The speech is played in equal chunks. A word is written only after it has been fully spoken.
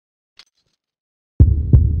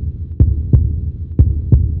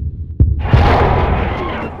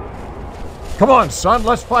Come on, son,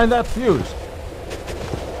 let's find that fuse.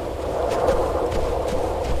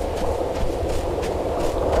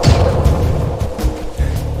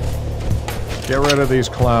 Get rid of these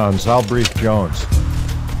clowns. I'll brief Jones.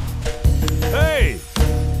 Hey!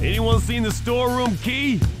 Anyone seen the storeroom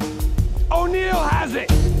key? O'Neill has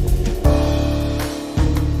it!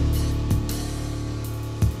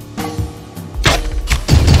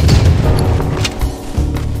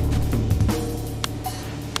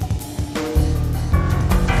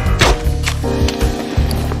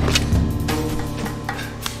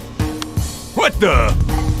 What the?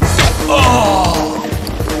 Oh!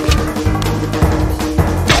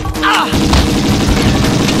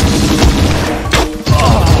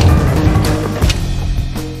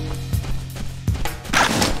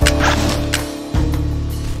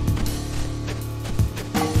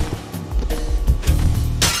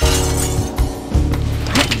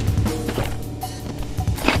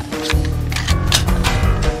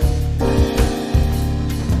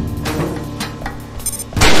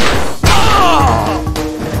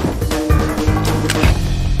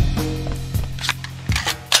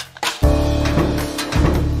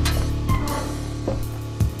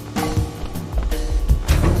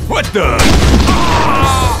 What the?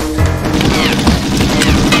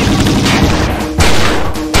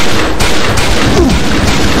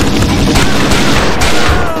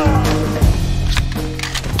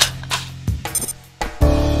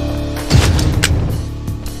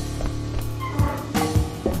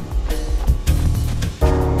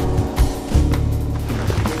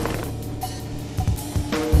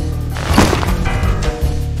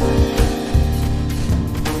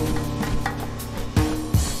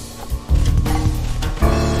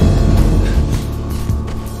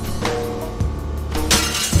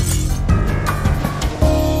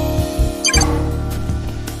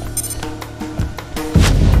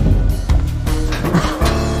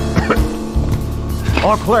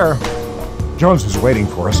 All clear. Jones is waiting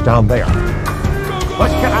for us down there.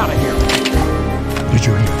 Let's get out of here. Did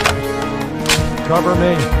you hear that? Cover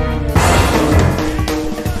me.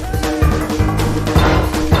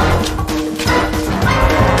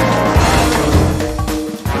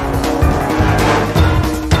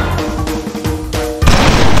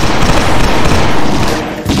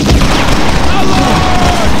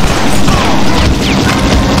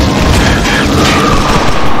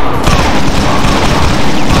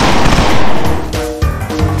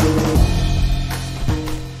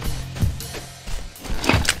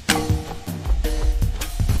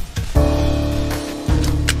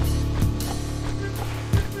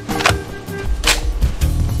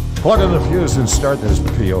 Plug in the fuse and start this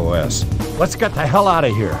POS. Let's get the hell out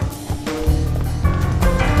of here.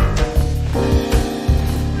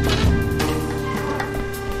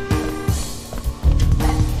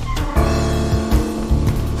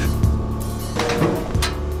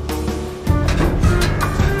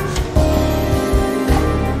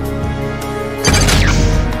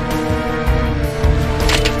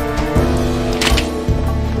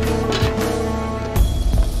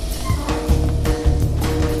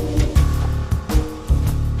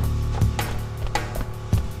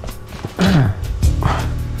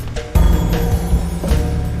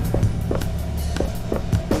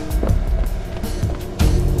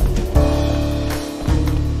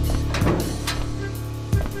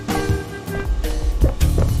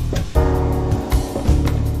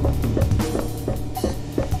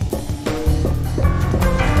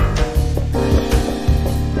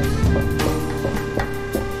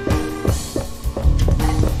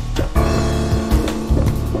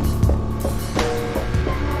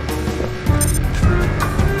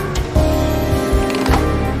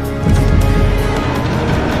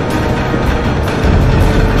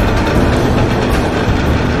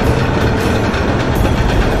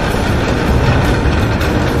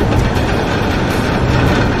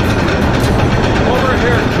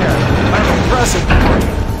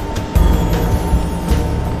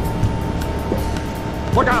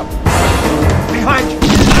 Look out! Behind you!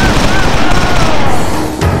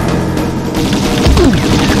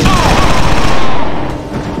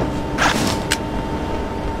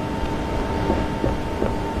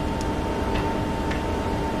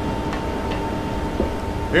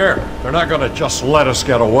 Here, they're not gonna just let us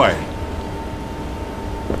get away.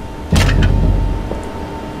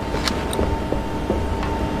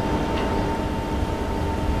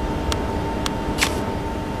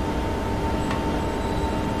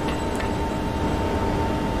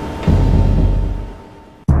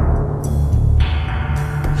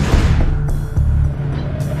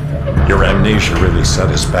 Your amnesia really set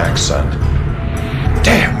us back, son.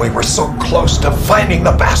 Damn, we were so close to finding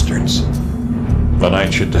the bastards. The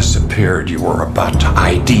night you disappeared, you were about to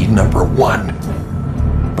ID number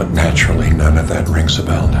 1. But naturally, none of that rings a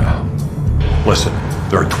bell now. Listen,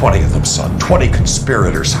 there are 20 of them, son. 20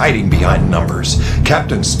 conspirators hiding behind numbers.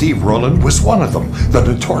 Captain Steve Rowland was one of them, the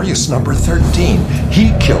notorious number 13.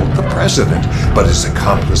 He killed the president, but his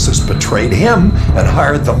accomplices betrayed him and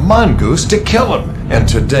hired the mongoose to kill him. And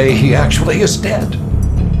today he actually is dead.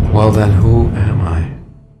 Well then, who am I?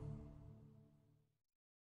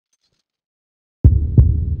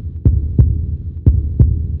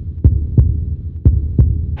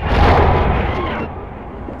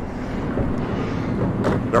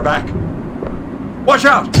 They're back. Watch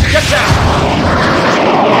out! Get down!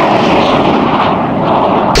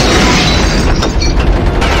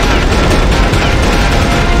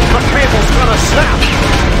 The cable's gonna snap!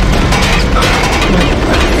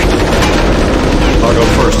 I'll go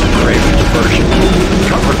first and create a diversion.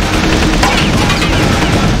 Cover.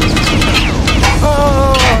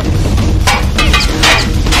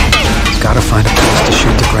 Gotta find a place to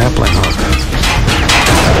shoot the grappling hook.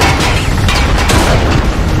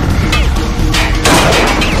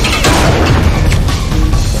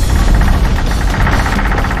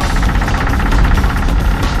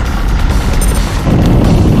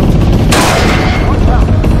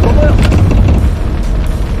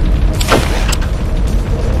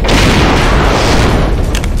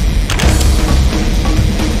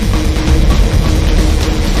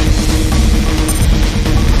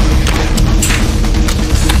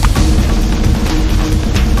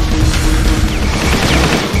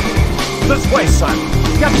 This way, son!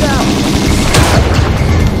 Get down!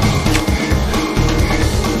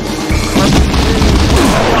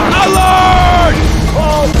 Alert!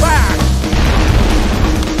 Fall back!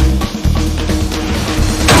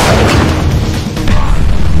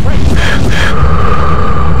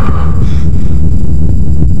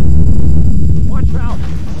 Watch out!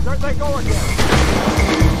 There they go again!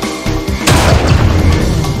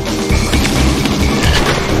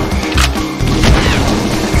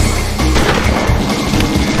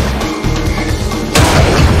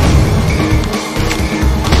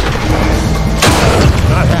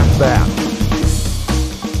 That.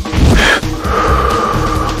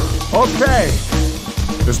 Okay.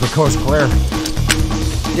 Is the coast clear?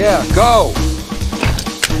 Yeah, go!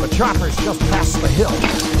 The chopper's just past the hill.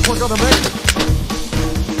 We're gonna make it.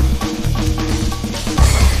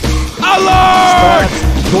 Alert! Start.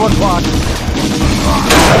 2 o'clock.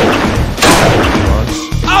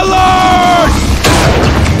 Alert!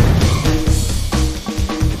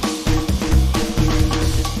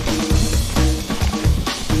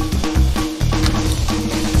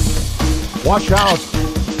 Watch out!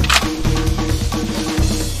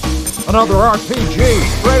 Another RPG,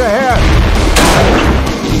 straight ahead!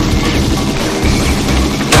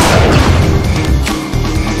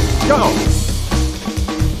 Go!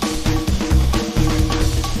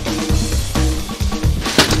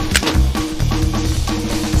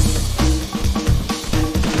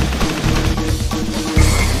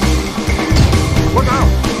 Look out!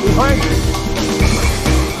 Behind you!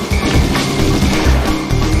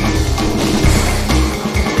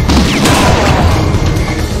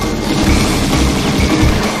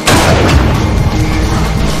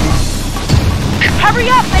 Hurry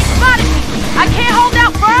up! They spotted me! I can't hold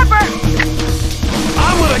out forever!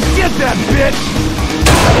 I'm gonna get that bitch!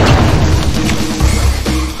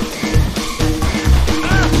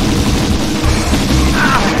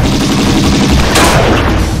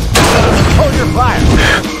 Hold your fire!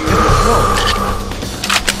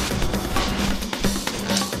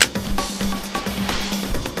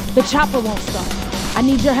 The chopper won't start. I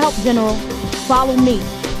need your help, General. Follow me.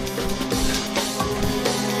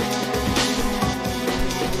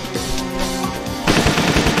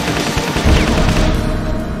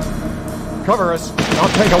 Cover us. I'll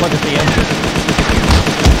take a look at the engine.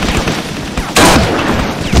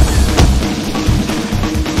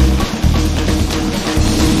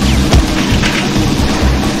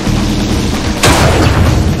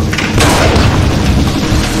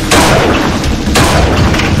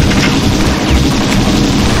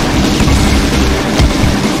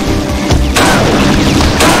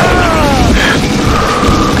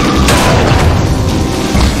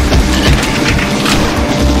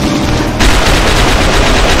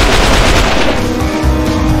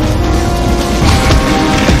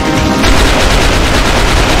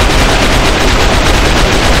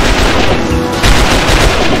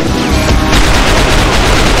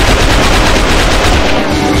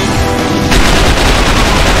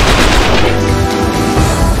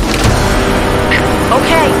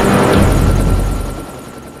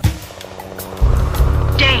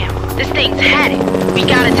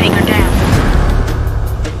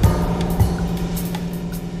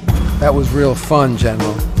 sounds real fun,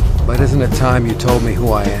 General. But isn't it time you told me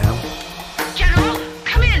who I am? General,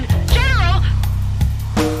 come in! General!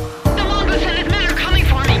 The Mongoose and his men are coming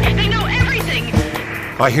for me. They know everything.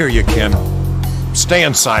 I hear you, Kim. Stay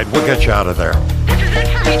inside. We'll get you out of there. This is it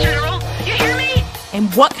for me, General. You hear me?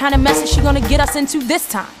 And what kind of mess is she gonna get us into this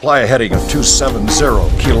time? Fly a heading of 270.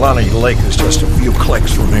 Kilani Lake is just a few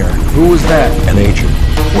clicks from here. Who was that? An agent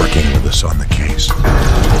working with us on the case.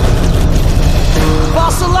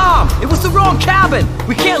 False alarm! It was the wrong cabin!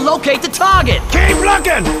 We can't locate the target! Keep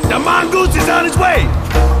looking! The mongoose is on his way!